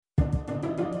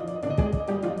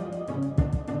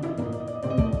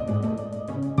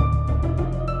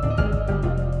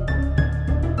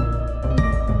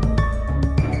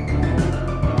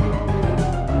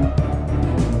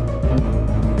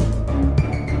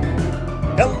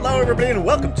Hello, everybody, and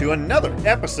welcome to another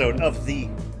episode of the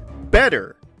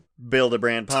better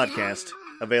Build-A-Brand podcast,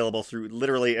 available through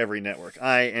literally every network.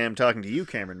 I am talking to you,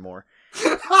 Cameron Moore,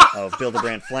 of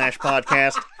Build-A-Brand Flash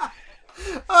podcast,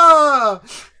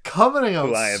 coming out.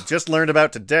 who I have just learned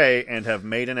about today and have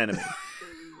made an enemy.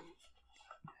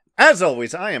 As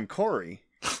always, I am Corey.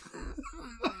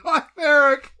 I'm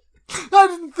Eric. I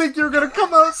didn't think you were going to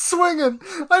come out swinging.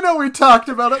 I know we talked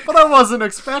about it, but I wasn't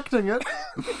expecting it.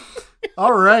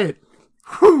 All right.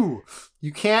 Whew.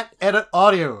 You can't edit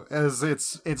audio, as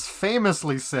it's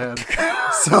famously said.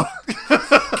 So,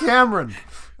 Cameron,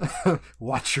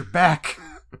 watch your back.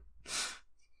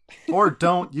 Or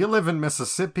don't. You live in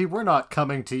Mississippi. We're not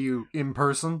coming to you in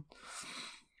person.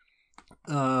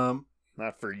 Not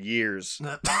for years.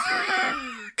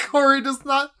 Corey does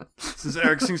not. Since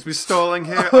Eric seems to be stalling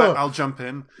here, I'll jump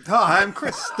in. I'm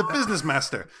Chris, the business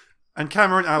master. And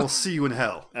Cameron, I will see you in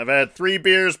hell. I've had 3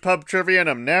 beers, pub trivia, and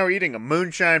I'm now eating a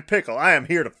moonshine pickle. I am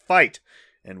here to fight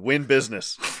and win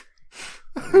business.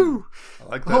 I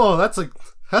like that. Oh, that's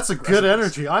a good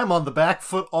energy. I'm on the back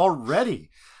foot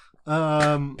already.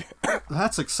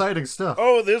 That's exciting stuff.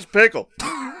 Oh, this pickle.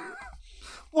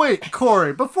 Wait,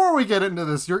 Corey, before we get into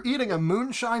this, you're eating a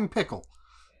moonshine pickle.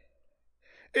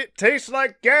 It tastes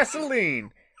like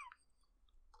gasoline.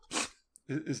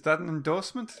 Is that an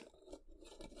endorsement?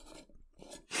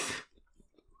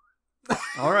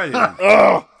 Alrighty then.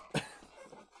 Oh!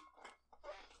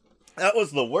 That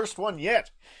was the worst one yet.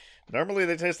 Normally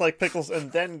they taste like pickles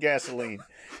and then gasoline.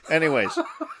 Anyways,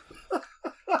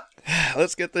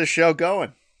 let's get this show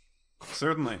going.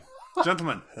 Certainly.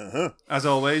 Gentlemen, as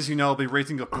always, you know I'll be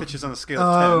rating your pitches on a scale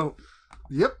of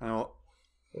 10. Yep.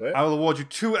 I will award you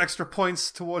 2 extra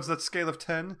points towards that scale of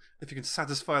 10 if you can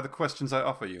satisfy the questions I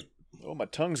offer you. Oh, my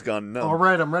tongue's gone numb. All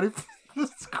right, I'm ready for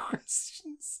these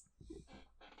questions.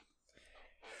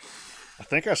 I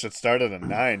think I should start at a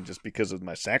 9 just because of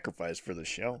my sacrifice for the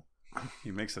show.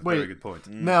 He makes a very good point.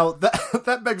 Now,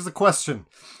 that begs the question.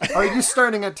 Are you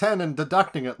starting at 10 and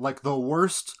deducting it like the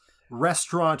worst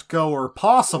restaurant goer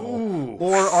possible? Ooh.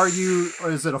 Or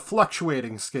is it a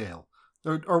fluctuating scale?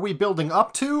 Are we building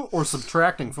up to or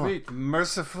subtracting from? Wait,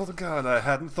 merciful God, I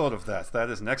hadn't thought of that.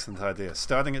 That is an excellent idea.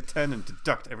 Starting at 10 and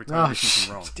deduct every time you do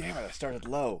something wrong. Damn it, I started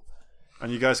low.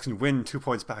 And you guys can win 2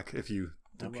 points back if you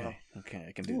do well. Okay,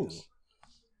 I can do this.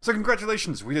 So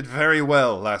congratulations, we did very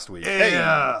well last week.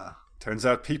 Yeah. Turns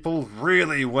out people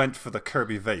really went for the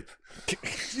Kirby vape.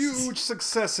 Huge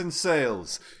success in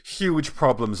sales. Huge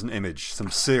problems in image.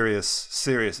 Some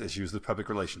serious issues with public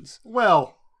relations.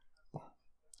 Well,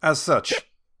 as such,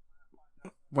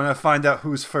 when I find out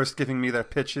who's first giving me their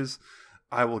pitches,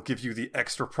 I will give you the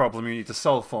extra problem you need to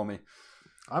solve for me.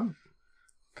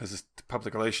 Because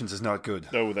public relations is not good.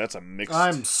 Oh, that's a mixed...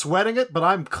 I'm sweating it, but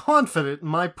I'm confident in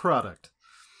my product.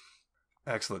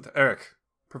 Excellent. Eric,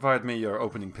 provide me your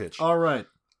opening pitch. All right.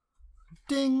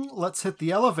 Ding, let's hit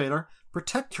the elevator.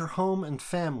 Protect your home and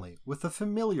family with a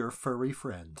familiar furry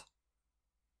friend.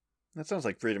 That sounds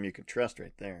like freedom you can trust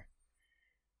right there.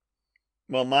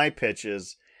 Well, my pitch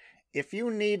is, if you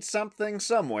need something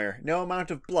somewhere, no amount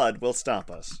of blood will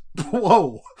stop us.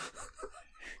 Whoa.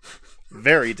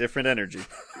 Very different energy.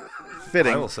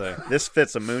 Fitting. I will say. This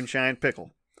fits a moonshine pickle.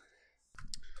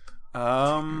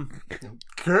 The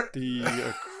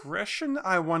aggression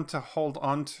I want to hold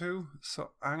on to,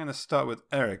 so I'm going to start with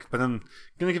Eric, but I'm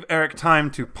going to give Eric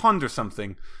time to ponder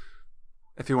something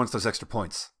if he wants those extra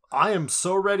points. I am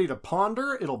so ready to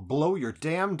ponder, it'll blow your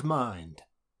damned mind.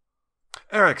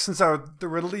 Eric, since the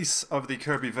release of the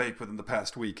Kirby vape within the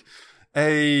past week,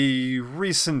 a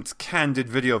recent candid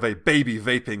video of a baby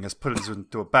vaping has put it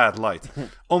into a bad light,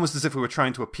 almost as if we were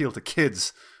trying to appeal to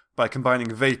kids by combining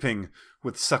vaping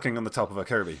with sucking on the top of a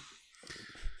Kirby.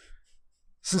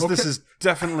 Since this is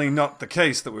definitely not the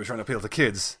case that we were trying to appeal to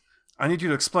kids, I need you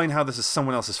to explain how this is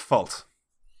someone else's fault.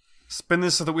 Spin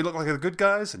this so that we look like the good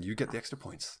guys, and you get the extra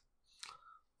points.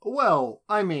 Well,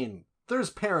 I mean,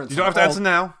 there's parents... You don't have to answer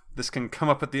now. This can come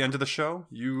up at the end of the show.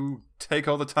 You take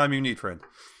all the time you need, friend.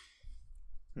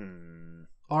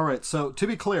 All right, so to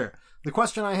be clear, the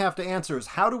question I have to answer is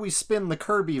how do we spin the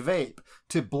Kirby vape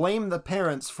to blame the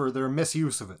parents for their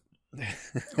misuse of it?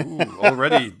 Ooh,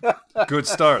 already good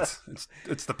start.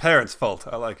 It's the parents' fault.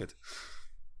 I like it.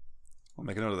 I'll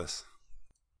make a note of this.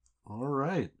 All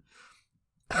right.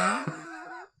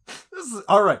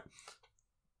 All right.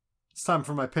 It's time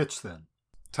for my pitch then.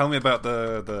 Tell me about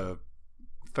the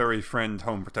furry friend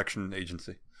home protection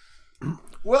agency.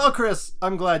 Well, Chris,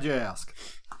 I'm glad you asked.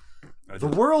 The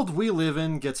world we live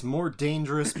in gets more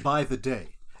dangerous by the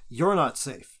day. You're not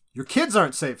safe. Your kids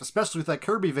aren't safe, especially with that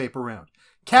Kirby vape around.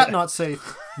 Cat not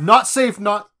safe. Not safe,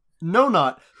 not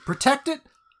Protect it,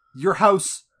 your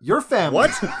house, your family.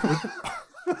 What?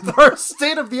 With our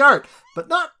state-of-the-art, but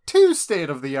not too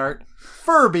state-of-the-art,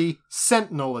 Furby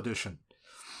Sentinel Edition.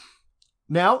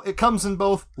 Now, it comes in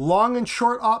both long and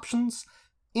short options,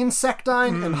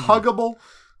 insectine and huggable,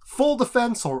 full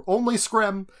defense or only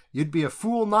scrim. You'd be a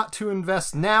fool not to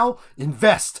invest now.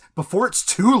 Invest before it's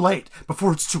too late.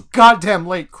 Before it's too goddamn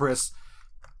late, Chris.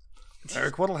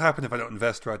 Eric, what'll happen if I don't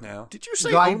invest right now? Did you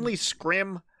say only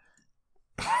scrim?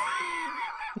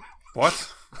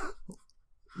 What?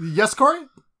 Yes, Corey?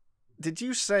 Did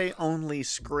you say only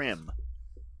scrim?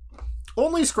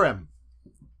 Only scrim.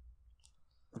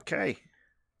 Okay.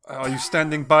 Are you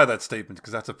standing by that statement?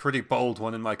 Because that's a pretty bold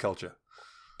one in my culture.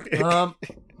 I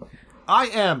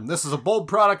am. This is a bold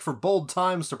product for bold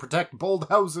times to protect bold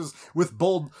houses with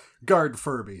bold guard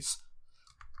Furbies.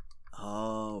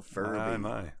 Oh, Furby.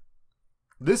 My.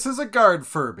 This is a guard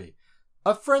Furby.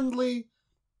 A friendly,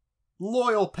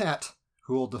 loyal pet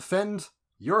who will defend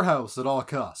your house at all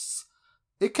costs.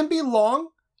 It can be long,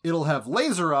 it'll have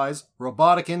laser eyes,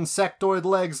 robotic insectoid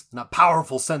legs, and a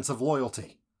powerful sense of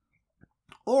loyalty.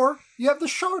 Or you have the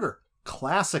shorter,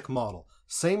 classic model.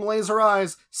 Same laser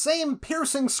eyes, same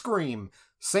piercing scream,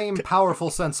 same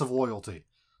powerful sense of loyalty.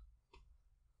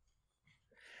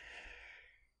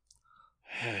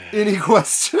 Any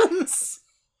questions?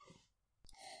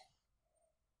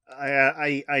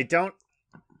 I don't.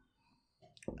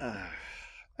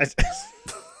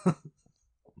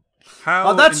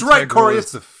 How that's right, integral Corey.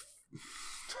 is the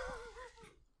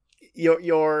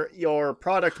Your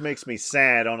product makes me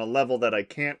sad on a level that I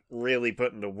can't really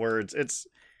put into words. It's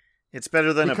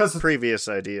better than Because a previous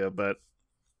idea, but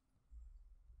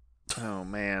oh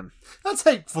man, That's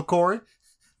hateful, Corey.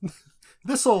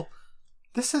 This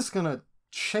is gonna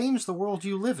change the world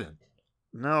you live in.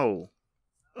 no.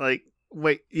 Like,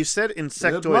 wait, you said It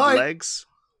insectoid might. legs?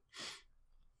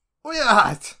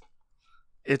 What?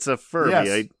 It's a Furby.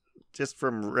 Yes. Just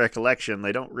from recollection,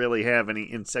 they don't really have any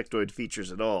insectoid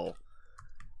features at all.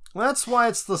 That's why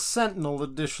it's the Sentinel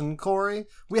Edition, Corey.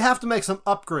 We have to make some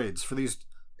upgrades for these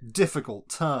difficult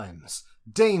times.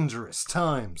 Dangerous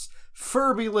times.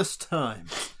 Furby-less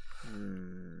times.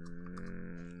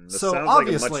 This So, sounds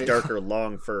obviously- like a much darker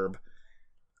long Furb.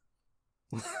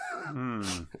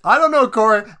 I don't know,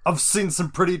 Corey. I've seen some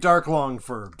pretty dark long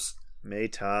Furbs.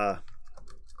 Meta.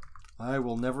 I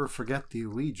will never forget the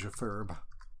Ouija Furb.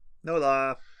 No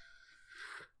la.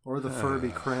 Or the Furby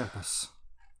Krampus.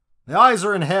 The eyes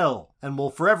are in hell, and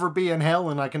will forever be in hell,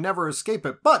 and I can never escape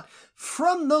it. But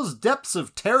from those depths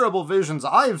of terrible visions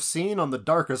I've seen on the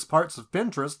darkest parts of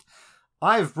Pinterest,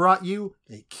 I've brought you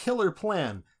a killer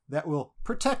plan that will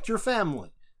protect your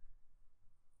family.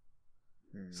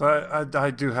 So I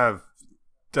do have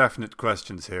definite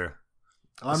questions here.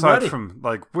 I'm Aside ready. from,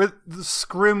 like, with the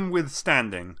scrim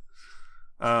withstanding,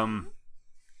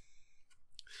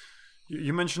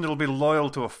 you mentioned it'll be loyal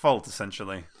to a fault,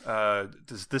 essentially.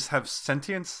 Does this have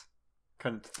sentience?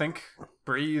 Can it think,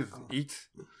 breathe, eat?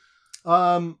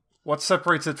 What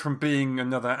separates it from being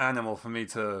another animal for me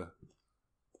to,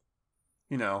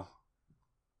 you know?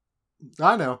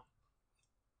 I know.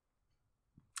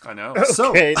 I know.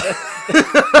 So, Okay.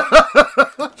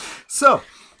 so,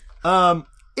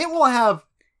 it will have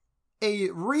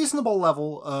a reasonable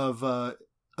level of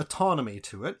autonomy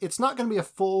to it. It's not going to be a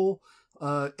full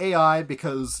AI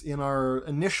because in our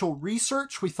initial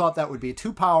research, we thought that would be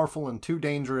too powerful and too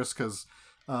dangerous because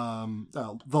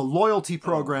the loyalty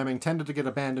programming tended to get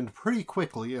abandoned pretty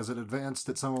quickly as it advanced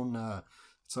its own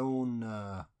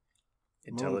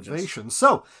Intelligence. motivation.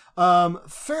 So,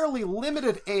 fairly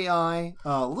limited AI,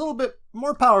 a little bit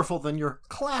more powerful than your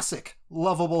classic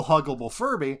lovable, huggable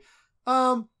Furby.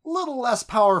 Little less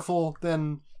powerful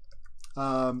than,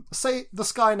 say, the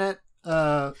Skynet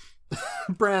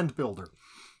brand builder.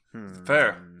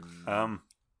 Fair.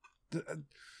 Is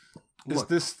Look.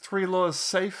 this 3 laws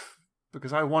safe?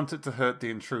 Because I want it to hurt the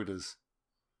intruders.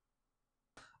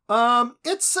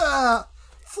 It's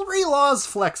 3 laws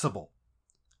flexible.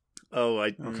 Oh,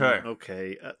 Okay.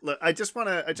 okay. Look, I just want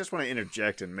to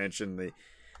interject and mention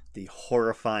the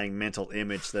horrifying mental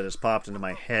image that has popped into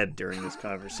my head during this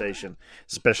conversation,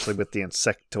 especially with the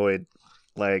insectoid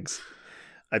legs.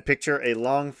 I picture a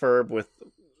long Furb with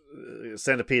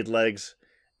centipede legs.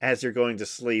 As you're going to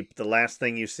sleep, the last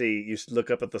thing you see, you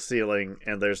look up at the ceiling,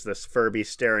 and there's this Furby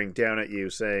staring down at you,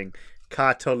 saying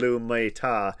 "Ka tolu me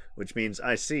ta," which means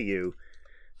 "I see you."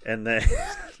 And then,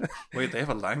 Wait, they have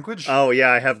a language? oh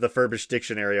yeah, I have the Furbish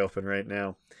dictionary open right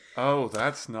now. Oh,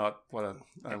 that's not what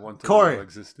I wanted to Corey. know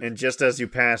existed. And just as you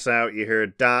pass out, you hear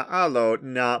 "da alo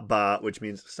na ba," which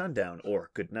means sundown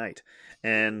or good night.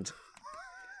 And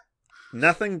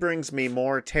Nothing brings me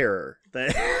more terror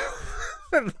than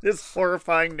this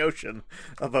horrifying notion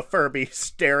of a Furby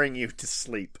staring you to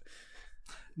sleep.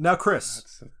 Now,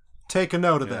 Chris, take a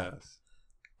note of that. Yes.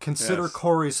 Consider Yes.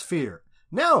 Corey's fear.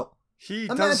 Now, He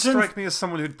Imagine- does strike me as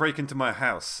someone who'd break into my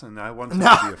house, and I want him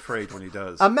to be afraid when he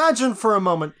does. imagine for a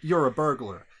moment you're a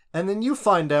burglar, and then you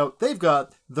find out they've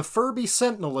got the Furby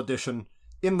Sentinel Edition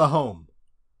in the home.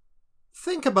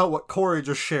 Think about what Corey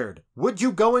just shared. Would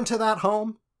you go into that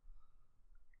home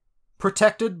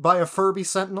protected by a Furby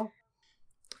Sentinel?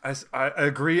 I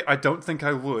agree. I don't think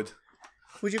I would.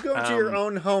 Would you go into your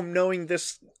own home knowing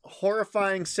this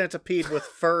horrifying centipede with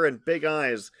fur and big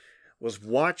eyes was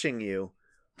watching you?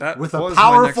 That With a was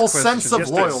powerful my next question. sense of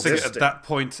Just loyalty. At that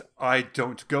point, I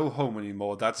don't go home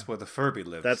anymore. That's where the Furby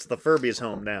lives. That's the Furby's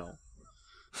home now.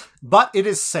 But it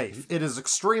is safe. It is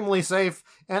extremely safe,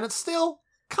 and it's still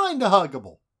kind of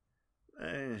huggable.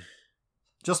 Eh,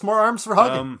 Just more arms for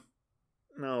hugging.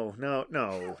 no.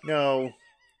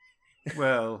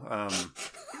 Well,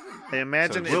 I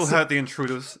imagine so we'll it's... hurt the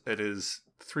intruders. It is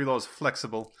 3 laws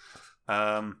flexible.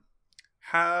 Have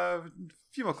a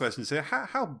few more questions here.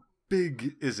 How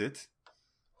big is it?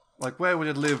 Like, where would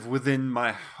it live within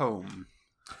my home?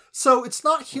 So it's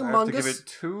not Do I have to give humongous. it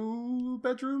 2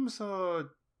 bedrooms, or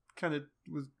can it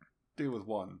deal with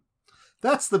 1?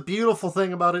 That's the beautiful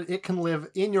thing about it. It can live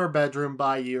in your bedroom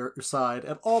by your side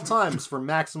at all times for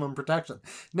maximum protection.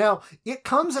 Now, it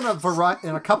comes in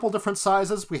a couple different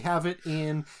sizes. We have it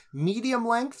in medium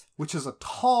length, which is a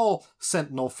tall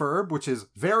sentinel furb, which is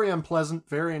very unpleasant,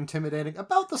 very intimidating,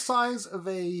 about the size of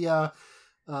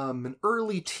an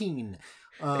early teen.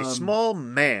 a small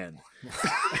man.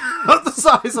 About the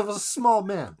size of a small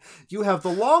man. You have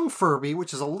the long Furby,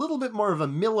 which is a little bit more of a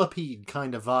millipede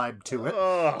kind of vibe to it.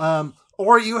 Ugh.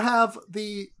 Or you have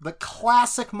the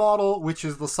classic model, which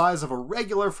is the size of a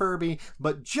regular Furby,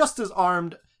 but just as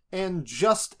armed and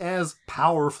just as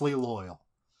powerfully loyal.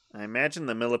 I imagine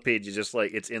the millipede, you just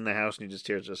like, it's in the house and you just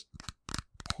hear it just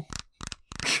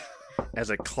as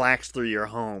it clacks through your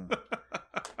home.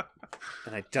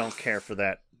 And I don't care for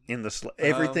that.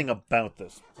 Everything about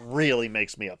this really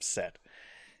makes me upset.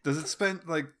 Does it spend,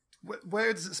 like,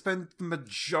 where does it spend the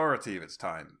majority of its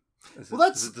time? Does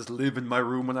it just live in my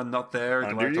room when I'm not there? Do I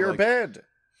Under have to, your like, bed.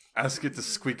 ask it to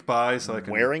squeak by so I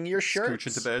can Wearing your scooch shirts.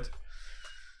 into bed?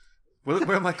 Will it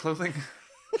wear my clothing?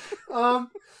 Not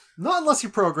unless you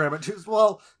program it to.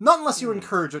 Well, not unless you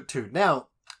encourage it to. Now,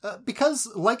 because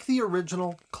like the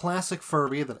original classic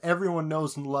Furby that everyone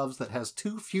knows and loves that has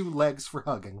too few legs for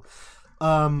hugging,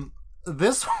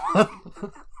 this one...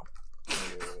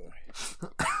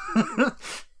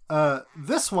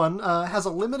 this one has a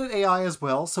limited AI as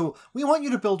well, so we want you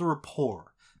to build a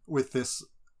rapport with this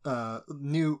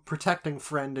new protecting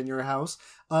friend in your house.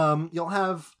 You'll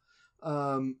have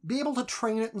be able to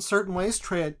train it in certain ways,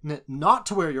 train it not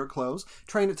to wear your clothes,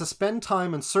 train it to spend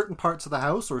time in certain parts of the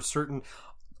house or certain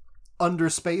under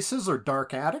spaces or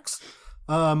dark attics.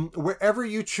 Wherever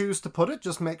you choose to put it,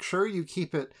 just make sure you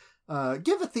keep it,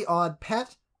 give it the odd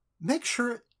pet, make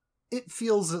sure it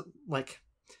feels like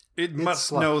It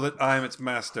must like- know that I'm its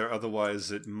master,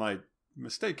 otherwise it might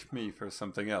mistake me for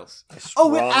something else. I Oh, it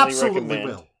strongly absolutely recommend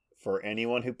will. for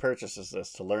anyone who purchases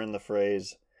this to learn the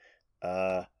phrase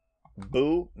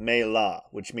 "boo me la,"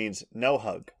 which means no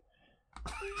hug.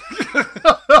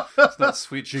 It's not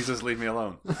sweet Jesus, leave me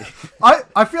alone.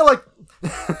 I feel like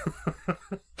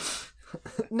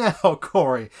now,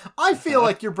 Corey, I feel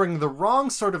like you're bringing the wrong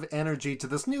sort of energy to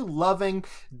this new loving,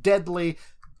 deadly,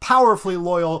 powerfully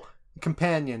loyal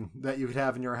companion that you would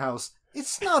have in your house.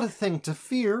 It's not a thing to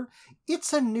fear.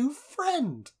 It's a new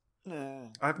friend.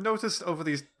 I've noticed over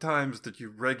these times that you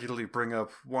regularly bring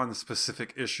up one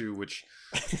specific issue, which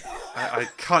I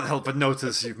can't help but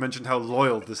notice. You've mentioned how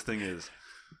loyal this thing is.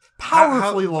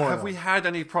 Powerfully loyal. Have we had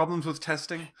any problems with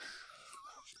testing?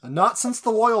 Not since the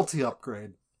loyalty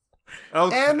upgrade.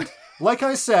 Okay. And, like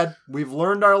I said, we've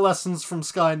learned our lessons from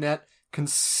Skynet.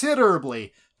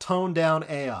 Considerably toned down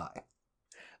AI.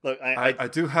 Look, I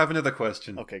do have another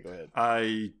question. okay, go ahead.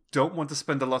 I don't want to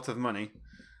spend a lot of money.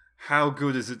 How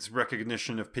good is its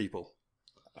recognition of people?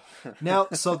 Now,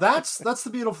 so that's the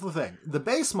beautiful thing. The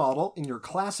base model in your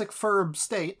classic Furb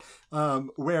state,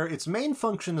 where its main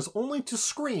function is only to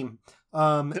scream,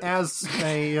 as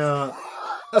a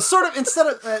sort of, instead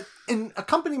of in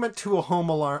accompaniment to a home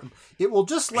alarm, it will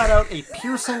just let out a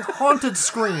piercing, haunted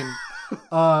scream.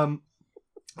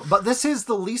 But this is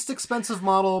the least expensive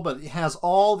model, but it has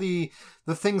all the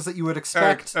things that you would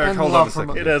expect Eric, and hold on love a from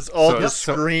second. It has all So- the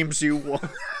so- screams you want.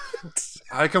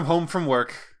 I come home from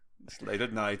work. It's late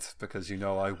at night because you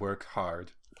know I work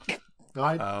hard.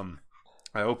 I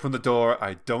I open the door.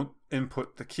 I don't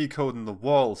input the key code in the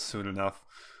wall soon enough.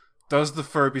 Does the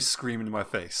Furby scream in my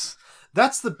face?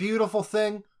 That's the beautiful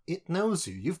thing. It knows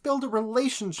you. You've built a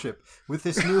relationship with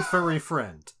this new furry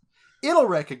friend. It'll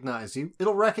recognize you.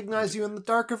 It'll recognize you in the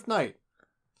dark of night.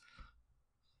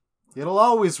 It'll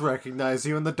always recognize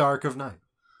you in the dark of night.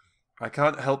 I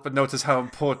can't help but notice how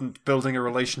important building a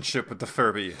relationship with the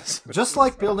Furby is. Just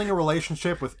like building a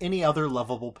relationship with any other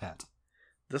lovable pet.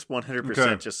 This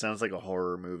 100% just sounds like a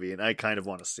horror movie, and I kind of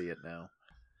want to see it now.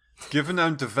 Given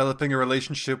I'm developing a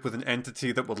relationship with an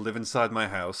entity that will live inside my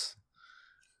house,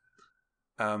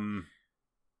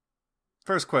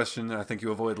 first question, I think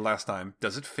you avoided last time.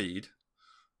 Does it feed?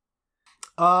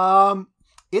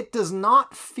 It does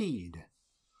not feed.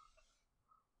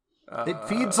 It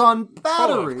feeds on Follow-up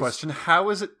batteries. question, how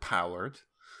is it powered?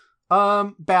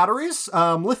 Batteries,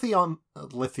 lithium.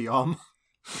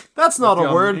 That's not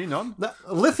a word.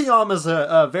 Lithium is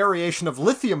a variation of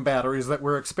lithium batteries that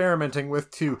we're experimenting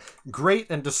with to great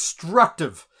and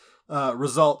destructive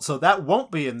results. So that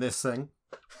won't be in this thing.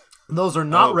 Those are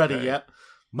not ready yet.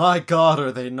 My God,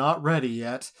 are they not ready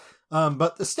yet?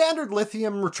 But the standard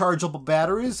lithium rechargeable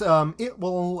batteries, it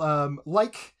will,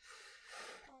 like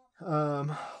a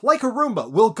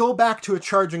Roomba, will go back to a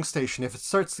charging station if it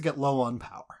starts to get low on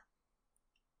power.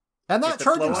 And that if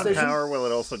charging it's low station, on power, will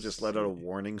it also just let out a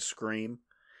warning scream?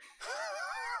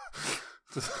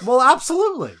 well,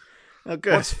 absolutely. Oh,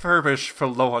 good. What's Furbish for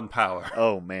low on power?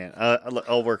 Oh man,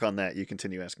 I'll work on that. You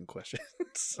continue asking questions.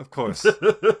 Of course.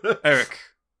 Eric,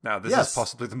 now this Yes. is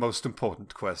possibly the most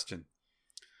important question.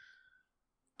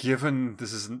 Given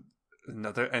this is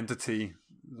another entity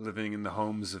living in the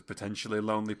homes of potentially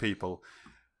lonely people,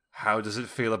 how does it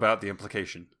feel about the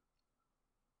implication?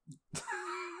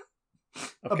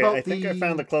 Okay, I think I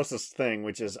found the closest thing,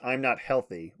 which is I'm not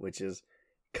healthy, which is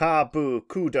Kabu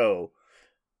Kudo.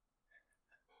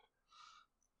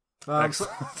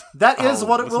 Excellent. That is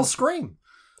what it will scream.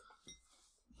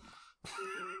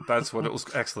 That's what it was.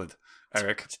 Excellent.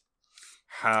 Eric,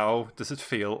 how does it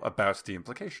feel about the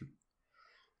implication?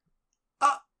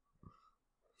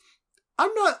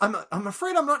 I'm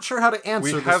afraid I'm not sure how to answer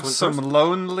We this have one some first.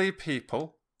 lonely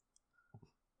people.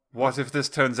 What if this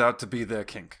turns out to be their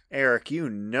kink? Eric, you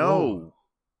know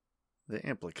the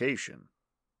implication.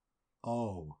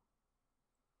 Oh.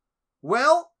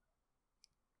 Well,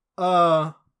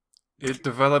 It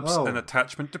develops an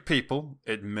attachment to people.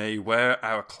 It may wear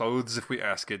our clothes if we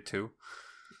ask it to.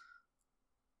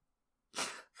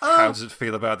 How does it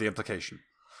feel about the implication?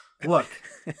 Look,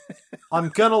 I'm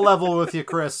gonna level with you,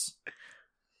 Chris.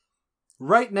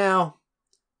 Right now,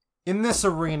 in this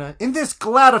arena, in this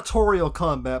gladiatorial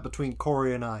combat between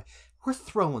Corey and I, we're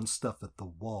throwing stuff at the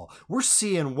wall. We're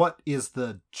seeing what is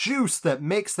the juice that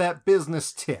makes that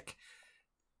business tick.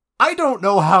 I don't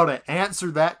know how to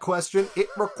answer that question. It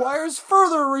requires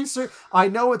further research. I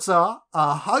know it's a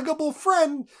huggable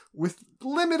friend with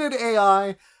limited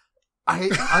AI.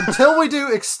 Until we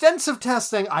do extensive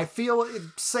testing, I feel it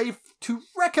safe to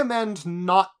recommend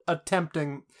not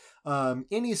attempting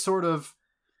any sort of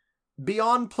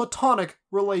beyond platonic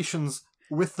relations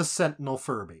with the Sentinel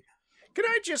Furby. Can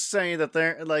I just say that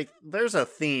there's a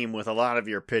theme with a lot of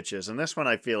your pitches, and this one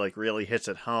I feel like really hits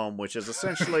it home, which is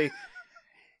essentially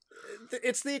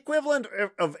it's the equivalent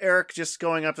of Eric just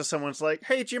going up to someone's like,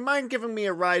 "Hey, do you mind giving me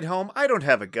a ride home? I don't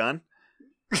have a gun."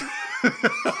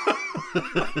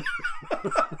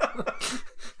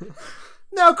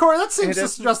 Now, Corey, that seems to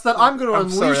suggest that I'm going to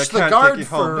unleash the guard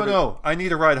for... No, I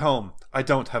need a ride home. I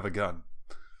don't have a gun.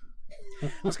 I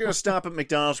was going to stop at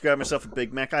McDonald's, grab myself a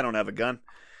Big Mac. I don't have a gun.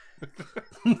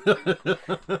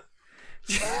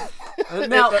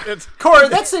 Now, Corey,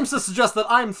 that seems to suggest that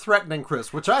I'm threatening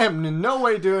Chris, which I am in no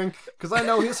way doing, because I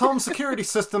know his home security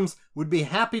systems would be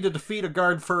happy to defeat a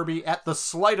guard Furby at the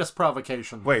slightest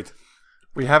provocation. Wait,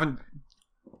 we haven't...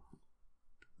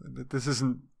 This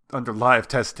isn't under live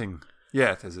testing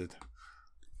yet, is it?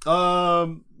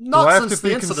 Not Do I have since to be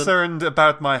the incident. concerned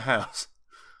about my house?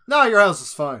 No, your house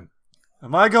is fine.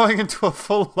 Am I going into a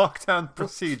full lockdown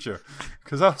procedure?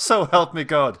 Because so help me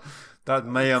God, that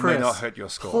may or may Chris, not hurt your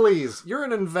score. Please, you're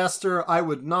an investor. I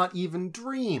would not even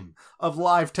dream of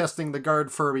live testing the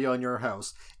guard Furby on your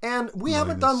house. And we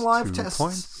haven't done live -2 tests.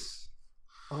 points.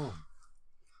 Oh,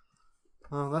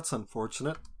 that's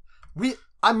unfortunate.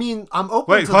 I'm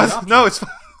open Wait, to what? the option. No, it's...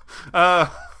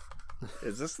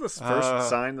 Is this the first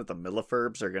sign that the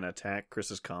Millifurbs are going to attack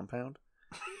Chris's compound?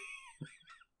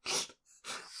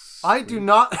 I do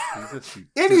not...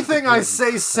 Anything I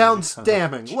say sounds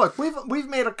damning. Look, we've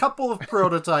made a couple of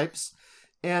prototypes,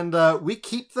 and we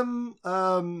keep them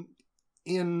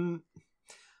in...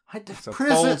 It's a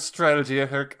prison. bold strategy,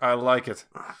 Eric. I like it.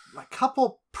 A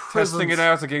couple prisons. Testing it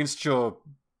out against your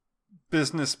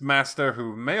business master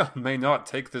who may or may not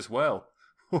take this well.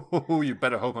 You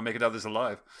better hope I make it out of this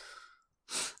alive.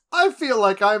 I feel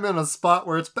like I'm in a spot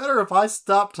where it's better if I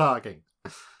stop talking.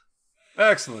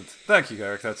 Excellent. Thank you,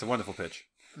 Eric. That's a wonderful pitch.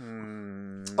 I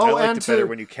liked it better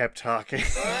when you kept talking.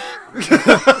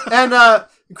 And,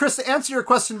 Chris, to answer your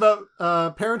question about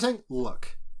parenting,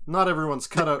 look, not everyone's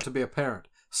cut out to be a parent.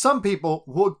 Some people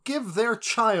will give their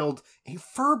child a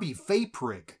Furby vape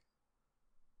rig.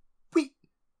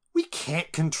 We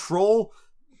can't control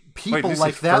people Wait,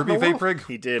 like that. Furby vape rig?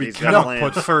 He did. We He's got a cannot plan.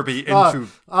 put Furby into...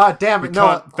 damn we it, no.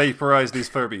 can't vaporize these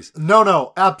Furbies.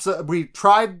 No, absolutely. We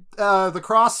tried the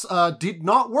cross, did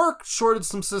not work, shorted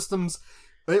some systems.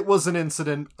 It was an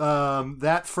incident.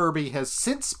 That Furby has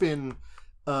since been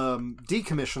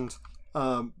decommissioned.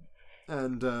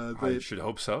 I should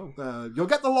hope so. You'll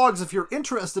get the logs if you're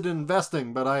interested in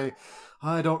investing, but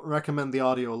I don't recommend the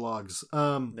audio logs.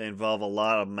 They involve a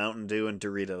lot of Mountain Dew and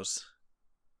Doritos.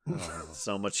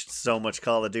 So much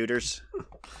Call of Duters.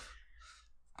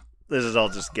 This is all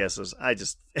just guesses.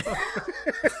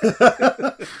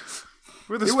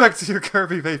 With respect to your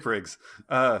Kirby vape rigs,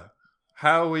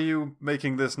 how are you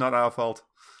making this not our fault?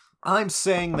 I'm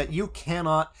saying that you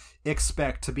cannot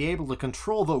expect to be able to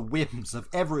control the whims of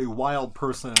every wild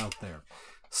person out there.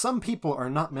 Some people are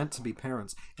not meant to be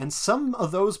parents, and some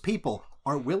of those people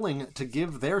are willing to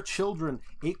give their children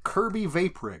a Kirby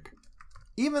vape rig,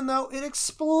 even though it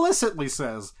explicitly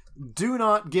says, do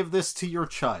not give this to your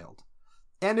child.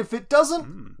 And if it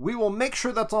doesn't, we will make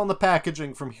sure that's on the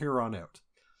packaging from here on out.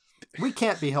 We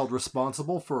can't be held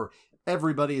responsible for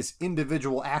everybody's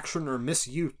individual action or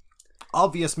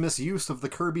obvious misuse of the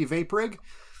Kirby vape rig.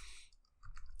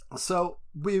 So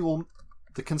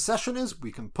the concession is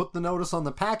we can put the notice on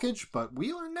the package, but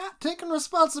we are not taking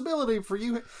responsibility for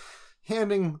you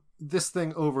handing this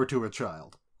thing over to a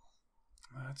child.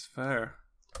 That's fair.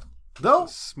 Though, A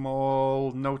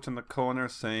small note in the corner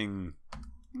saying,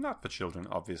 not for children,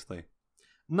 obviously.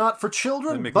 not for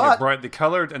children, And making but it brightly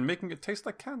colored and making it taste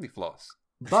like candy floss.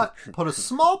 But put a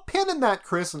small pin in that,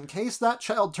 Chris, in case that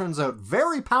child turns out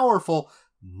very powerful.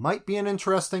 Might be an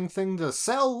interesting thing to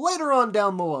sell later on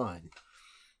down the line.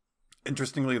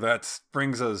 Interestingly, that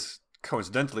brings us,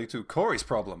 coincidentally, to Corey's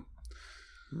problem.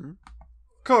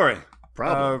 Corey,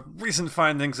 recent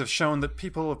findings have shown that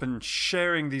people have been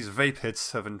sharing these vape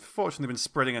hits have unfortunately been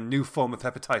spreading a new form of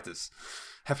hepatitis.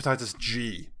 Hepatitis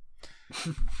G.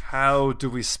 How do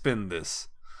we spin this?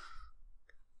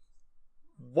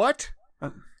 What?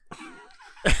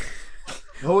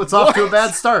 Oh, it's off to a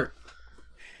bad start.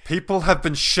 People have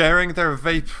been sharing their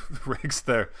vape rigs,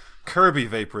 their Kirby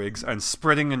vape rigs, and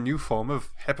spreading a new form of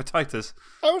hepatitis.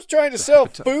 I was trying to sell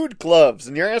food gloves,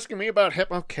 and you're asking me about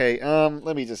Okay,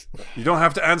 let me just... You don't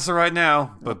have to answer right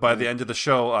now, but by the end of the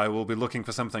show, I will be looking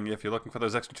for something if you're looking for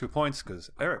those extra 2 points,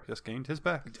 because Eric just gained his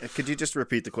back. Could you just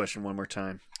repeat the question one more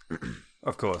time?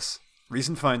 Of course.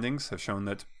 Recent findings have shown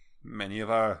that many of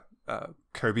our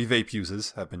Kirby vape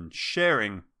users have been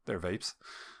sharing their vapes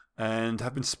and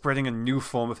have been spreading a new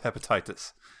form of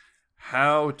hepatitis.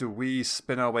 How do we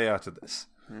spin our way out of this?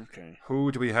 Okay.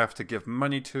 Who do we have to give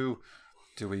money to?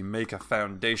 Do we make a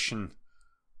foundation?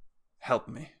 Help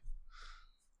me.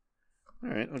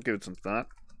 All right, I'll give it some thought.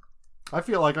 I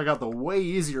feel like I got the way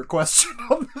easier question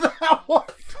on that one.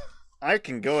 I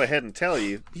can go ahead and tell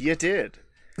you, you did.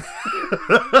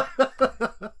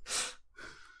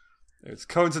 It's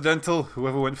coincidental.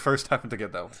 Whoever went first happened to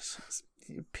get that one.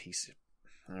 You piece of...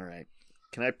 All right.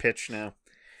 Can I pitch now?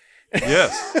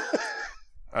 Yes.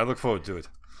 I look forward to it.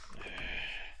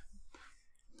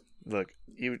 Look,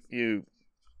 you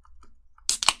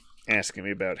asking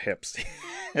me about hips.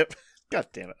 God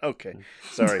damn it. Okay.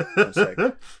 Sorry. 1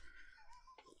 second.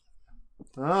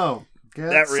 Oh,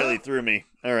 That really threw me.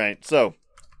 All right.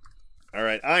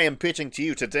 I am pitching to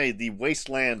you today the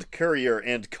Wasteland Courier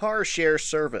and Car Share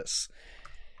Service.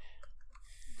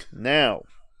 Now,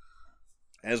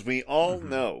 as we all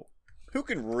know, who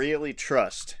can really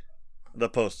trust the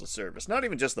Postal Service? Not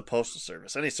even just the Postal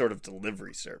Service, any sort of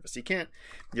delivery service.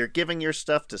 You're giving your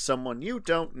stuff to someone you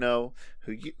don't know,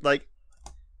 who you, like,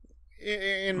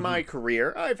 in my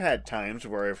career, I've had times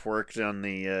where I've worked on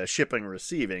the shipping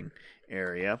receiving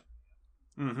area,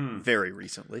 very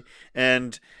recently,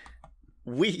 and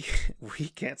we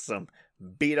get some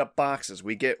beat up boxes.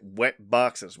 We get wet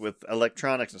boxes with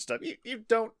electronics and stuff. You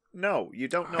don't know. You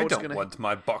don't know I what's don't want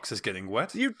my boxes getting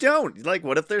wet. You don't. Like,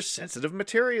 what if there's sensitive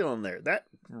material in there? That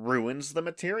ruins the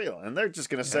material. And they're just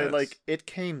going to say, like, it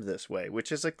came this way,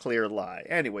 which is a clear lie.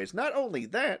 Anyways, not only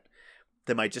that,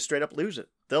 they might just straight up lose it.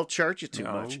 They'll charge you too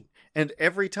No. much. And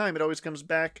every time it always comes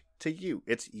back to you.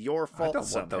 It's your I fault don't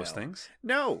somehow. want those things.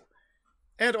 No.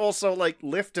 And also, like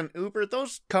Lyft and Uber,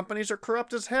 those companies are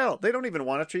corrupt as hell. They don't even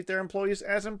want to treat their employees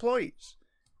as employees.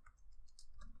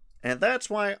 And that's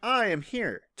why I am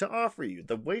here to offer you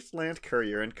the Wasteland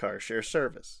Courier and Car Share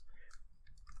service.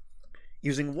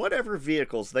 Using whatever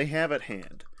vehicles they have at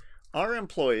hand, our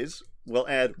employees will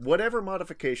add whatever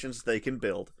modifications they can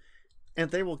build,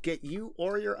 and they will get you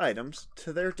or your items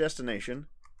to their destination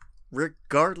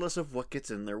regardless of what gets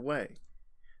in their way.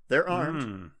 They're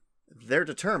armed, they're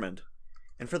determined,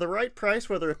 and for the right price,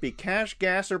 whether it be cash,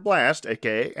 gas, or blast,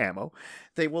 aka ammo,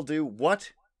 they will do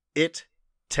what it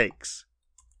takes.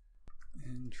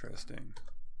 Interesting.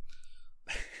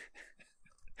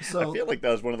 So I feel like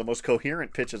that was one of the most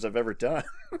coherent pitches I've ever done.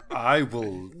 I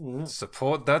will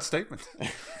support that statement.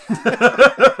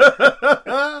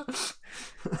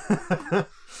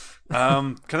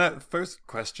 Can I first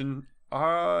question?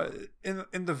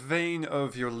 In the vein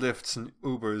of your Lyfts and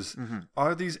Ubers,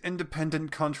 are these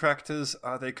independent contractors?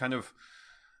 Are they kind of?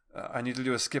 I need to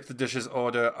do a skip the dishes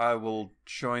order. I will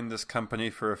join this company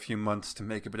for a few months to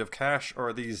make a bit of cash. Or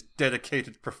are these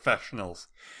dedicated professionals?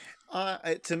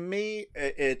 To me,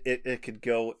 it could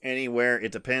go anywhere.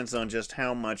 It depends on just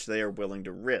how much they are willing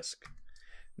to risk.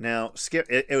 Now,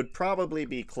 it would probably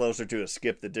be closer to a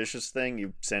skip the dishes thing.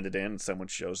 You send it in, and someone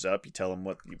shows up. You tell them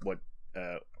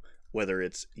whether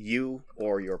it's you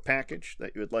or your package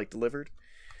that you would like delivered,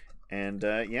 and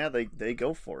they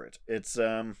go for it. It's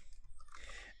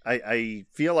I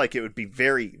feel like it would be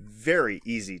very, very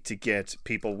easy to get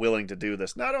people willing to do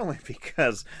this, not only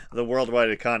because the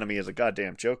worldwide economy is a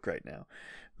goddamn joke right now,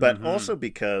 but also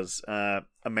because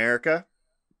America,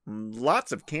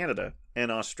 lots of Canada,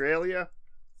 and Australia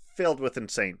filled with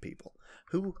insane people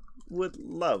who would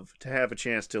love to have a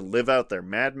chance to live out their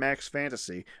Mad Max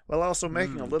fantasy while also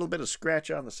making a little bit of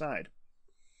scratch on the side.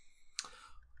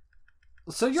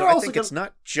 So I think it's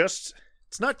not just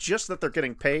that they're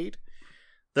getting paid.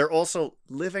 They're also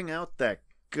living out that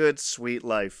good, sweet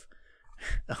life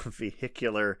of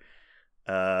vehicular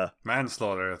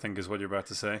manslaughter, I think is what you're about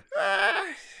to say.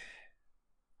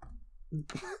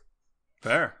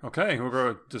 Fair. Okay,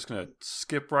 just going to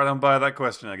skip right on by that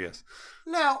question, I guess.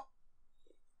 Now,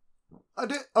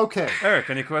 okay. Eric,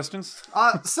 any questions?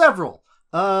 Several.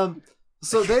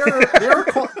 So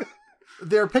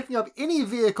they're picking up any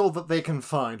vehicle that they can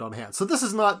find on hand. So this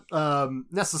is not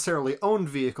necessarily owned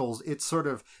vehicles. It's sort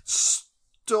of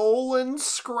stolen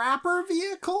scrapper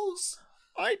vehicles.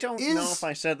 I don't know if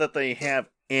I said that they have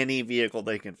any vehicle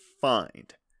they can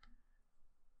find.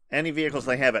 Any vehicles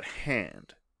they have at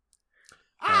hand.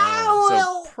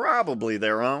 So probably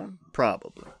their own.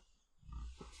 Probably.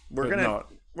 We're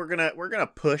gonna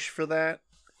push for that.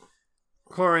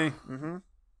 Corey,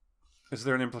 is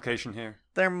there an implication here?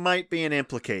 There might be an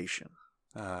implication.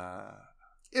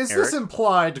 Is this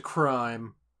implied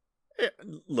crime?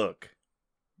 Look.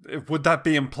 Would that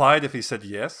be implied if he said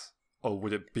yes? Or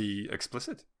would it be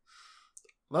explicit?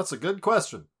 That's a good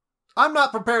question. I'm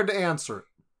not prepared to answer it.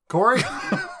 Corey?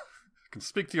 You can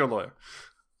speak to your lawyer.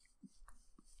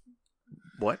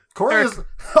 What? Corey is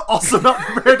also not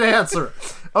prepared to answer it.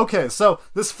 Okay, so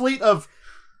this fleet of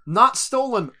not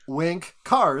stolen, wink,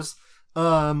 cars,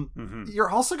 you're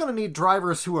also going to need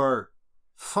drivers who are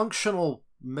functional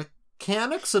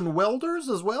mechanics and welders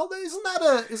as well. Isn't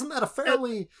that a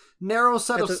fairly narrow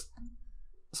set of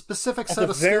specific set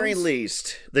of skills? At the very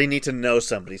least, they need to know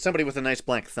somebody with a nice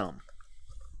black thumb.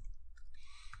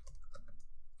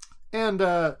 And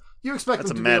you expect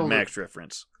that's them a to Mad Max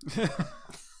reference.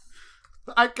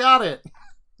 I got it.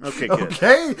 Okay, good.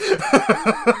 Okay.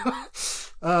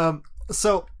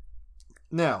 So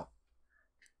now,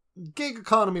 gig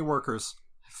economy workers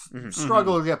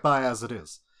struggle to get by as it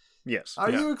is. Yes. Are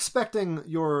you expecting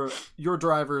your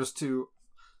drivers to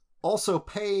also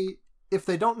pay, if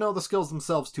they don't know the skills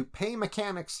themselves, to pay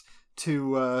mechanics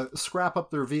to scrap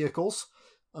up their vehicles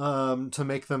to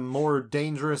make them more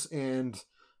dangerous and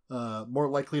more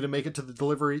likely to make it to the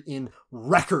delivery in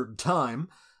record time?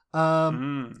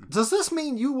 Does this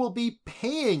mean you will be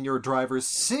paying your drivers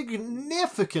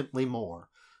significantly more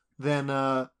than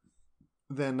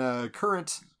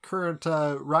current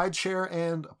rideshare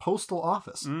and postal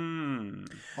office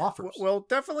offers? Well,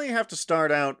 definitely have to start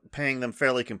out paying them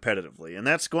fairly competitively, and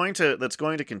that's going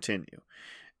to continue.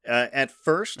 At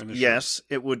first, yes,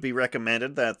 it would be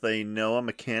recommended that they know a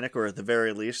mechanic or at the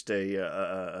very least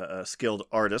a skilled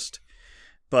artist.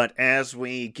 But as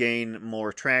we gain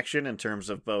more traction in terms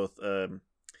of both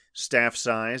staff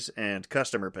size and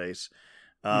customer base,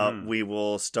 we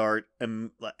will start,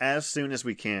 as soon as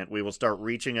we can, we will start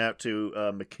reaching out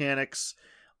to mechanics,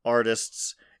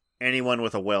 artists, anyone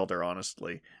with a welder,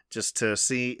 honestly, just to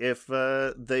see if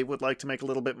they would like to make a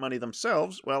little bit money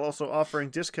themselves while also offering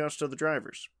discounts to the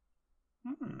drivers.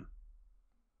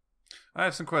 I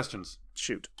have some questions.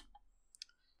 Shoot.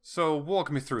 So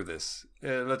walk me through this.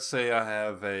 Let's say I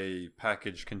have a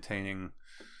package containing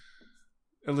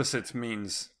illicit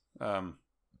means.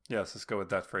 Yes, let's go with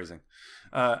that phrasing.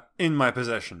 In my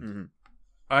possession. Mm-hmm.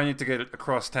 I need to get it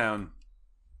across town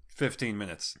 15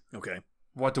 minutes. Okay.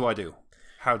 What do I do?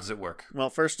 How does it work? Well,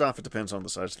 first off, it depends on the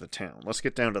size of the town. Let's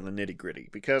get down to the nitty-gritty,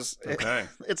 because Okay.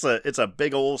 it's a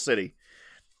big old city.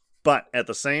 But at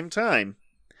the same time,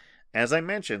 as I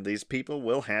mentioned, these people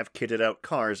will have kitted out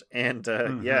cars, and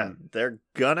yeah, they're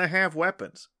gonna have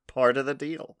weapons. Part of the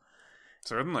deal.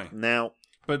 Certainly. Now,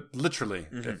 But literally,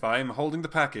 if I'm holding the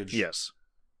package, yes.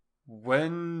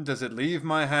 when does it leave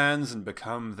my hands and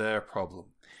become their problem?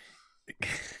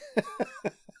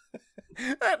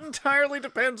 That entirely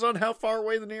depends on how far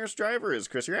away the nearest driver is,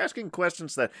 Chris. You're asking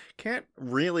questions that can't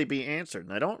really be answered,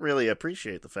 and I don't really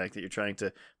appreciate the fact that you're trying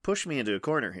to push me into a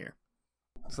corner here.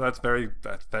 So that's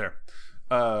fair.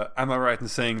 Am I right in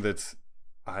saying that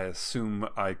I assume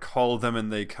I call them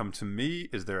and they come to me?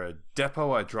 Is there a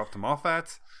depot I drop them off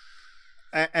at?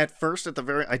 At first,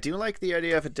 I do like the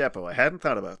idea of a depot. I hadn't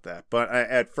thought about that, but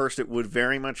at first it would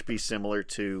very much be similar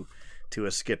to a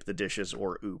Skip the Dishes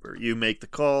or Uber. You make the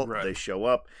call, Right. They show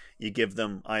up, you give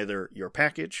them either your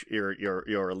package,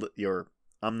 your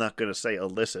I'm not going to say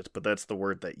illicit, but that's the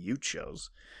word that you chose.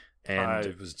 And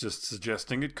I was just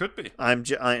suggesting it could be. I'm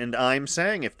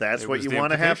saying if that's It what was you the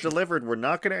want to have implication. delivered, we're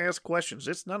not going to ask questions.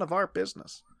 It's none of our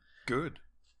business. Good.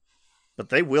 But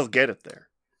they will get it there.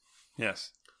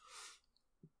 Yes.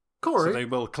 Corey, So they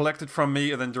will collect it from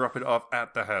me and then drop it off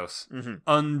at the house. Mm-hmm.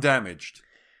 Undamaged.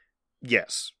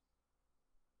 Yes.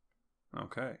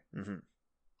 Okay. Mm-hmm.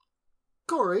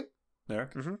 Corey,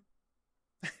 Eric?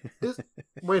 is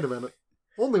wait a minute.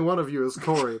 Only one of you is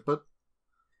Corey, but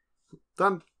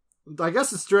I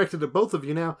guess it's directed at both of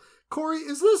you now. Corey,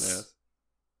 is this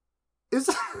Yes.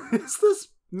 is this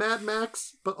Mad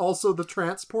Max, but also the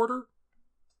transporter?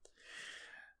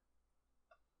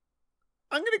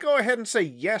 I'm going to go ahead and say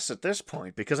yes at this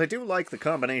point, because I do like the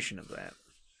combination of that.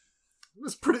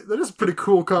 That is a pretty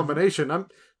cool combination.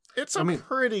 It's I a mean-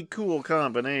 pretty cool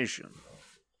combination.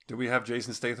 Do we have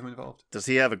Jason Statham involved? Does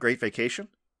he have a great vacation?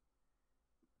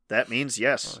 That means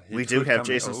yes. Well, he We do could have come-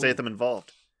 Jason oh. Statham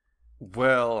involved.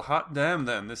 Well, hot damn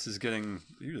then. This is getting...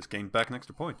 You just gained back an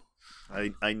extra point.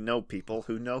 I know people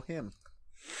who know him.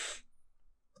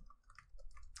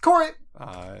 Corey,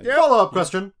 Yeah. follow-up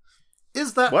question.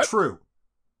 Is that What? true?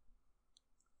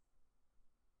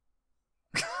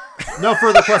 No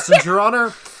further questions, Your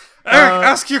Honor. Eric,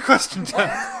 ask your question, Dan.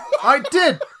 I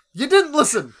did. You didn't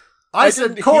listen. I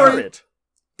said, didn't Corey, hear it.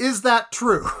 is that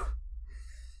true?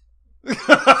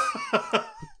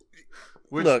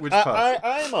 Which Look, part?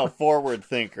 I'm a forward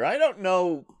thinker. I don't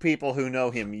know people who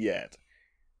know him yet.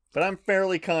 But I'm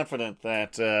fairly confident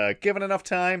that given enough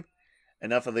time,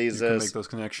 enough of You these can make those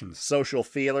connections. social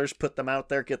feelers, put them out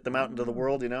there, get them out into the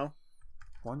world,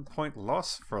 1 point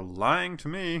loss for lying to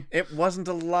me. It wasn't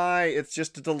a lie. It's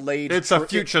just a delayed. It's a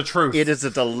future truth. It is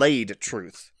a delayed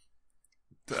truth,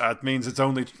 That means it's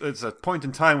a point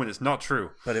in time when it's not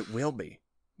true. but it will be.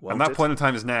 And won't that it? point in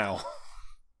time is now.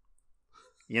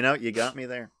 You got me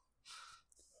there.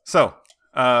 So,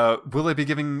 will they be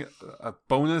giving a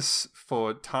bonus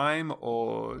for time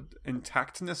or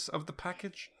intactness of the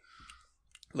package?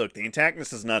 Look, the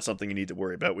intactness is not something you need to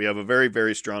worry about. We have a very,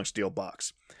 very strong steel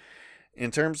box. In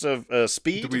terms of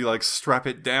speed, Do we strap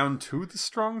it down to the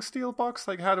strong steel box?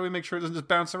 How do we make sure it doesn't just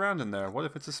bounce around in there? What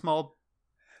if it's a small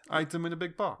item in a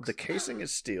big box? the casing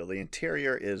is steel. The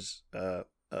interior is a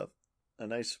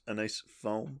nice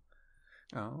foam.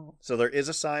 Oh, So there is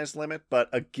a size limit, but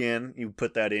again, you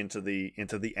put that into the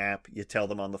app. You tell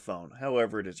them on the phone,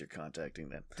 however it is you're contacting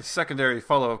them. the secondary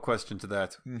follow-up question to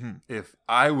that: if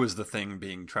I was the thing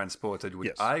being transported, would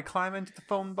Yes. I climb into the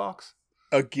phone box?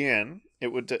 Again,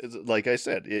 it would, like I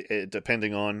said, it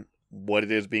depending on what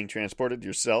it is being transported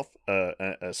yourself,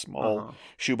 a small Uh-huh.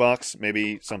 shoebox,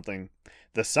 maybe something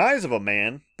the size of a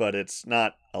man, but it's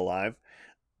not alive.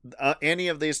 Any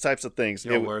of these types of things.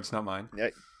 Your words, not mine.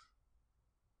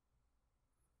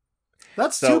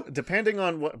 That's So too. depending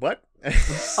on what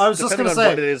I was just depending gonna on say-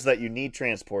 what it is that you need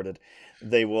transported,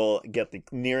 they will get the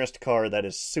nearest car that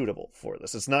is suitable for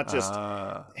this. It's not just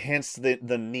hence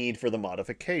the need for the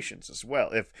modifications as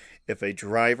well. If a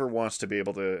driver wants to be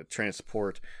able to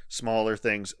transport smaller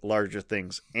things, larger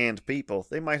things, and people,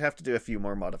 they might have to do a few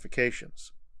more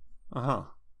modifications. Uh-huh.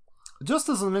 Just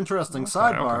as an interesting Okay,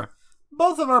 sidebar, okay.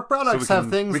 both of our products have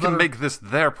things we that can are... make this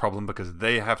their problem because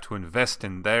they have to invest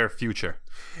in their future.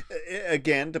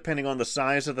 Again, depending on the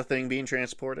size of the thing being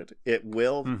transported, it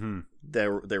will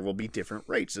there will be different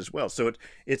rates as well. So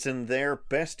it's in their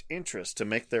best interest to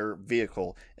make their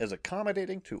vehicle as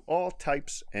accommodating to all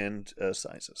types and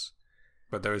sizes.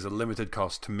 But there is a limited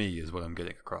cost to me, is what I'm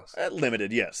getting across.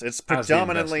 Limited, yes. It's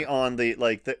predominantly on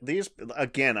these.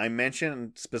 Again, I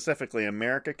mentioned specifically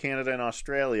America, Canada, and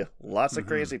Australia. Lots of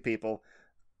crazy people,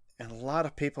 and a lot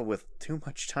of people with too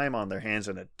much time on their hands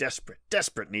and a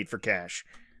desperate need for cash.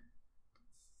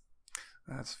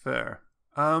 That's fair.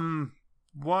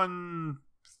 One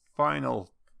final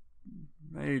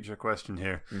major question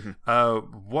here.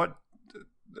 What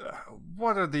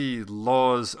are the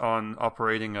laws on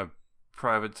operating a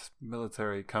private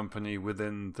military company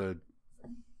within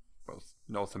both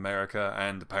North America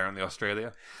and apparently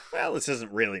Australia? Well, this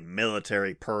isn't really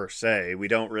military per se. We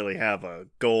don't really have a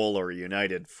goal or a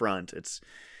united front. It's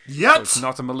Yet! It's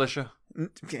not a militia?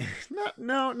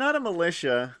 not a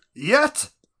militia. Yet!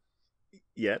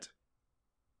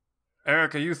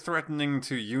 Eric, are you threatening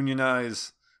to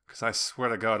unionize? Because I swear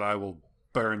to God, I will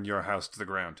burn your house to the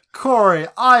ground. Corey,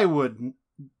 I would...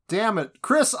 Damn it.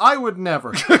 Chris, I would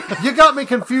never. You got me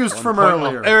confused from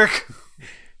earlier. Eric!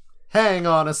 Hang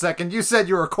on a second. You said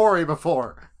you were Corey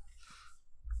before.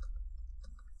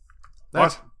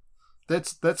 What?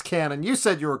 That's canon. You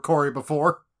said you were Corey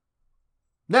before.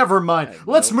 Never mind.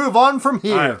 Let's move on from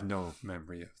here. I have no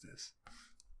memory of this.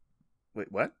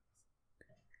 Wait, what?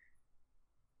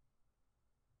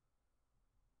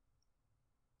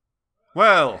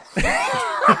 Well...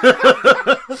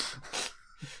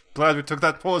 Glad we took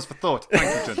that pause for thought.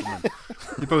 Thank you, gentlemen.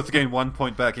 You both gain 1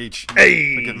 point back each.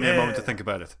 Hey, give me a moment to think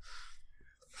about it.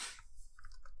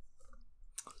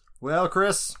 Well,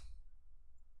 Chris,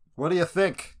 what do you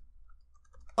think?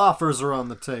 Offers are on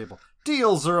the table.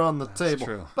 Deals are on the table.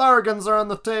 True. Bargains are on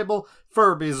the table.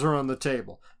 Furbies are on the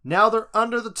table. Now they're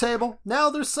under the table. Now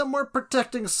they're somewhere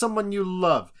protecting someone you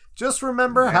love. Just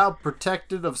remember how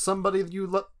protected of somebody you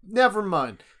love. Never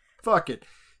mind. Fuck it.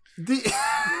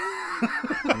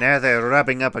 Now they're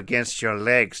rubbing up against your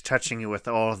legs, touching you with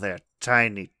all their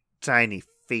tiny, tiny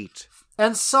feet.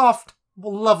 And soft,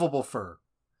 lovable fur.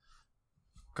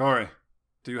 Corey,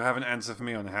 do you have an answer for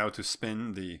me on how to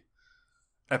spin the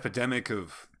epidemic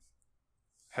of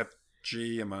Hep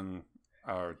G among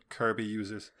our Kirby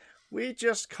users? We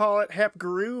just call it Hep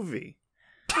Groovy.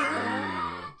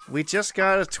 We just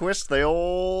gotta twist the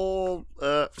old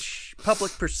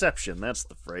public perception. That's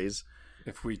the phrase.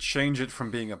 If we change it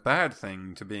from being a bad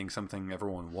thing to being something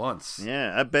everyone wants.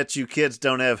 Yeah, I bet you kids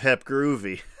don't have Hep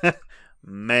Groovy.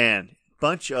 Man,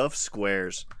 bunch of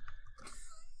squares.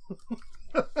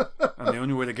 And the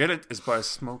only way to get it is by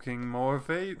smoking more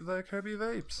the Kirby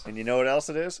vapes. And you know what else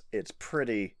it is? It's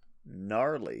pretty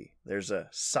gnarly. There's a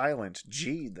silent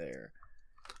G there.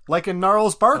 Like in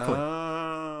Gnarls Barkley.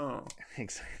 Oh.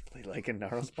 Exactly, like in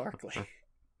Gnarls Barkley.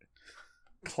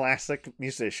 Classic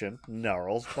musician,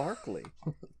 Gnarls Barkley.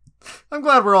 I'm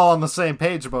glad we're all on the same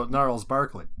page about Gnarls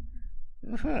Barkley.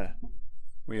 Uh-huh.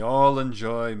 We all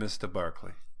enjoy Mr.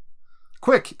 Barkley.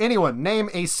 Quick, anyone,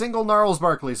 name a single Gnarls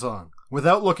Barkley song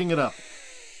without looking it up.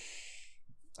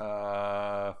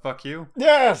 Fuck you?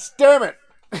 Yes, damn it!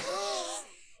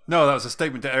 No, that was a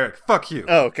statement to Eric. Fuck you.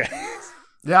 Oh, okay.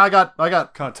 Yeah, I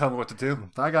got Can't tell me what to do.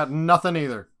 nothing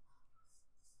either.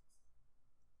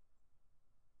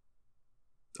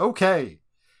 Okay.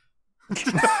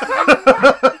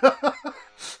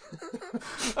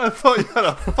 I thought you had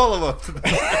a follow-up to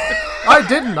that. I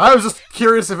didn't. I was just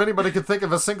curious if anybody could think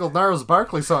of a single Gnarls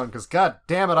Barkley song, because god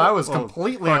damn it, I was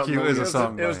completely Fuck out in you the is a weeds.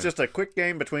 song. It was just a quick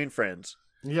game between friends.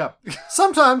 Yeah.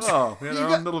 Sometimes. Oh, we had you our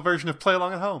got- own little version of Play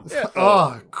Along at Home. Yeah.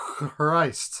 Oh,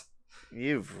 Christ.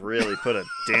 You've really put a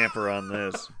damper on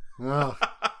this. Ugh.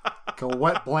 Like a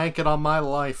wet blanket on my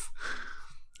life.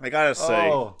 I gotta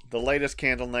say, Oh. the latest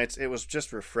Candle Nights, it was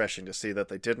just refreshing to see that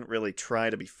they didn't really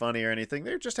try to be funny or anything.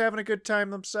 They're just having a good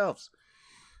time themselves.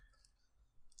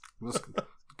 I'm just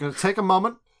going to take a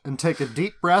moment and take a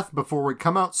deep breath before we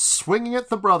come out swinging at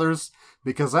the brothers,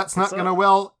 because that's not What's going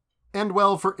up? to end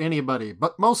well for anybody,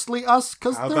 but mostly us,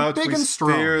 because How they're about big we and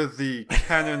strong. steer the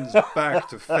cannons back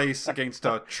to face against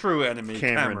our true enemy,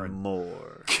 Cameron Cameron?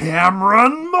 Moore.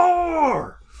 Cameron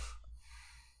Moore!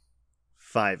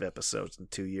 5 episodes in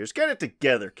 2 years. Get it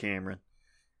together, Cameron.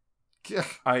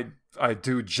 I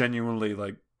do genuinely,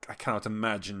 I cannot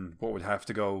imagine what would have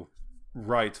to go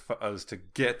right for us to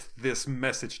get this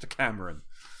message to Cameron.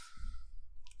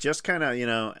 Just kind of,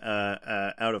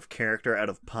 out of character, out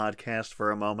of podcast for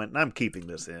a moment, and I'm keeping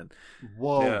this in.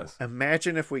 Whoa. Yes.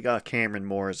 Imagine if we got Cameron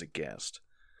Moore as a guest.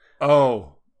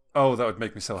 Oh, that would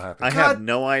make me so happy. I have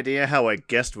no idea how a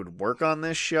guest would work on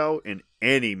this show in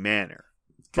any manner.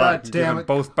 God Give damn him it.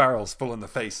 both barrels full in the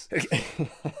face.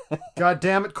 God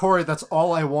damn it, Corey. That's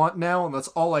all I want now, and that's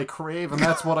all I crave, and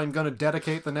that's what I'm going to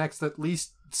dedicate the next at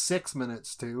least 6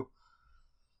 minutes to.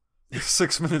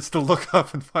 6 minutes to look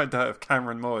up and find out if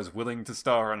Cameron Moore is willing to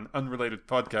star on an unrelated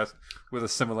podcast with a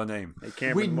similar name. Hey,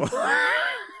 Cameron Moore.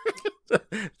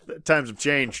 Times have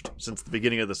changed since the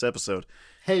beginning of this episode.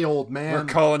 Hey, old We're man.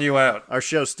 calling you out. Our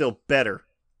show's still better.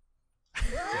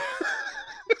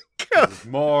 There's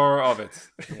more of it.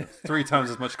 3 times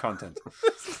as much content.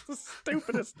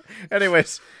 Stupidest.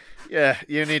 Anyways, yeah,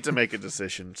 you need to make a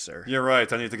decision, sir. You're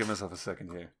right. I need to give myself a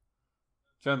second here.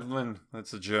 Gentlemen,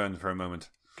 let's adjourn for a moment.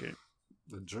 Okay.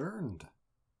 Adjourned.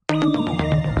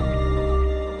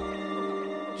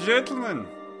 Gentlemen,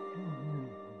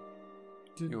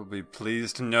 you'll be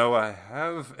pleased to know I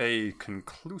have a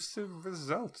conclusive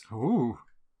result. Ooh.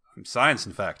 From science,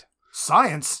 in fact.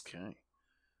 Science? Okay.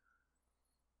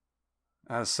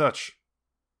 As such,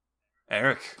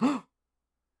 Eric,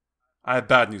 I have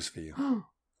bad news for you.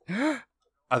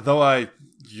 Although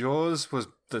yours was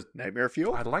the... Nightmare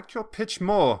Fuel? I liked your pitch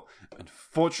more.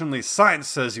 Unfortunately, science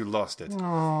says you lost it.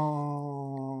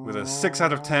 Oh. With a 6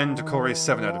 out of 10 to Corey's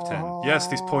 7 out of 10. Yes,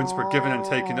 these points were given and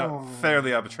taken up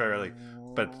fairly arbitrarily,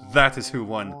 but that is who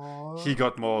won. He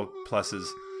got more pluses,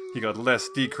 he got less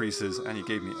decreases, and he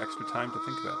gave me extra time to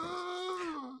think about things.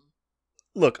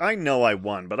 Look, I know I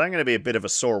won, but I'm going to be a bit of a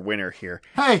sore winner here.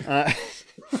 Hey!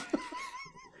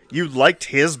 You liked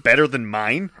his better than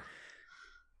mine?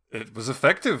 It was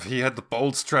effective. He had the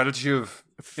bold strategy of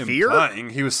Fear? implying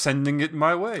he was sending it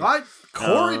my way.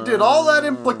 Corey did all that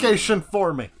implication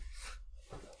for me.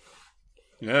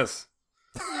 Yes.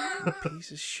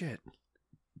 Piece of shit.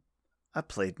 I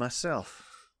played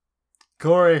myself.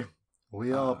 Corey,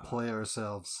 we all play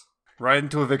ourselves. Right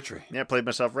into a victory. Yeah, I played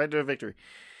myself right to a victory.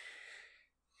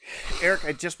 Eric,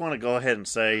 I just want to go ahead and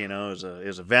say, it was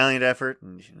a valiant effort,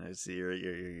 and you're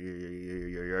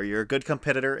a good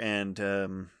competitor,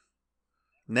 and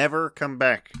never come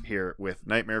back here with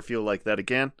Nightmare Fuel like that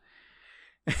again.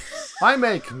 I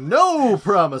make no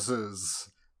promises.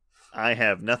 I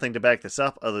have nothing to back this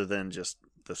up other than just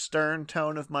the stern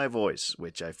tone of my voice,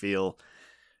 which I feel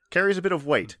carries a bit of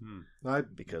weight.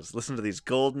 Because listen to these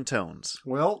golden tones.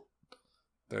 Well,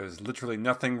 there's literally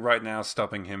nothing right now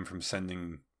stopping him from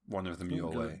sending one of them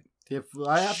your way. If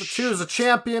I have to choose a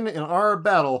champion in our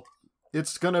battle,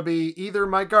 it's going to be either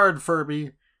my guard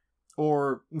Furby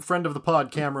or friend of the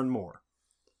pod Cameron Moore.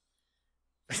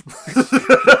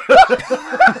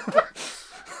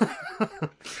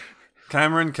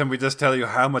 Cameron, can we just tell you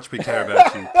how much we care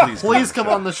about you? Please come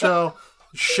on the show.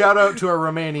 Shout out to our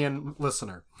Romanian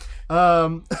listener.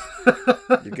 You're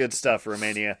good stuff,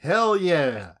 Romania. Hell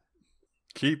yeah.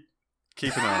 Keep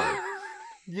an eye.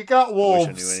 You got wolves.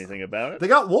 I wish I knew anything about it. They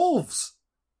got wolves.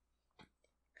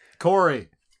 Corey.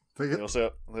 They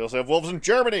also have wolves in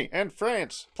Germany and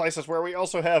France, places where we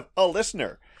also have a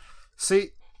listener. See,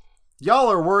 y'all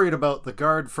are worried about the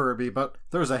guard Furby, but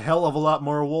there's a hell of a lot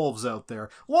more wolves out there.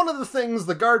 One of the things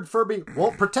the guard Furby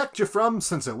won't protect you from,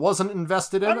 since it wasn't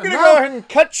invested in. I'm going to go ahead and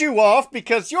cut you off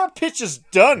because your pitch is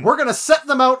done. We're going to set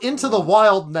them out into the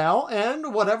wild now,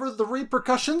 and whatever the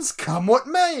repercussions, come what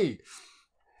may.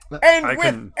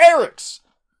 And Eric's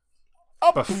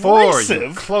before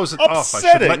you close it off, I should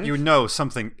let upsetting- you know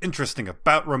something interesting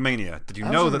about Romania. Did you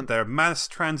know that their mass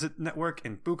transit network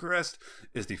in Bucharest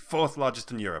is the 4th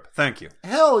largest in Europe? Thank you.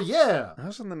 Hell yeah! I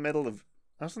was in the middle of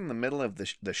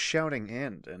the shouting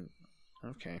end, and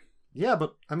okay. Yeah,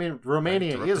 but I mean, Romania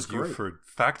I interrupted is you great. for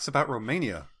facts about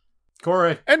Romania.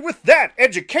 Corey. And with that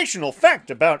educational fact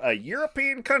about a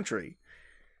European country,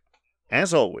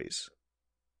 as always,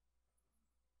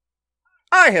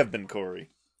 I have been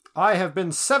Corey. I have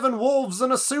been 7 wolves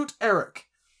in a suit, Eric.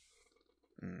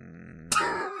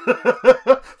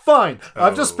 Fine.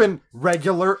 I've just been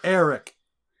regular Eric.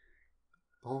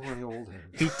 Boy, old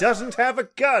Eric. He doesn't have a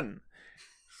gun.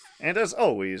 And as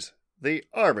always, the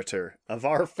arbiter of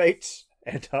our fates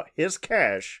and his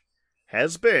cash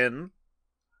has been...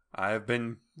 I have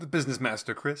been the business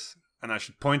master, Chris, and I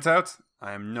should point out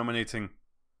I am nominating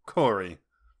Corey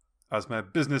as my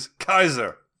business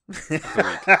Kaiser.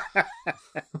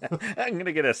 I'm going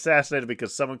to get assassinated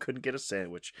because someone couldn't get a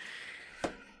sandwich.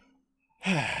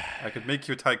 I could make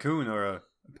you a tycoon or a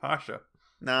pasha.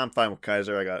 Nah, I'm fine with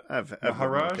Kaiser. I've lived an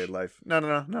Maharaj? okay life.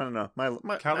 No. My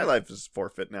life is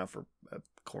forfeit now for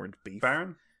corned beef.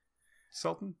 Baron?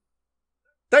 Sultan?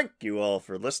 Thank you all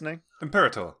for listening.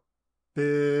 Imperator?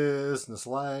 Business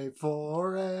life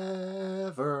forever.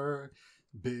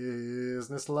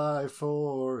 Business life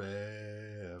forever.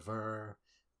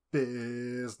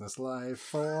 Business life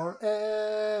forever.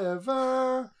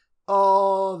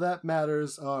 All that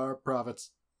matters are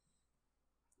profits.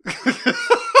 I'm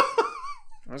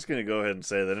just going to go ahead and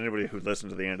say that anybody who listened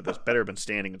to the end of this better have been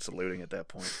standing and saluting at that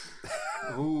point.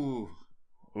 Ooh.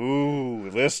 Ooh,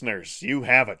 listeners, you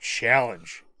have a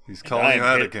challenge. He's calling you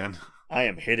out again. I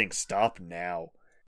am hitting stop now.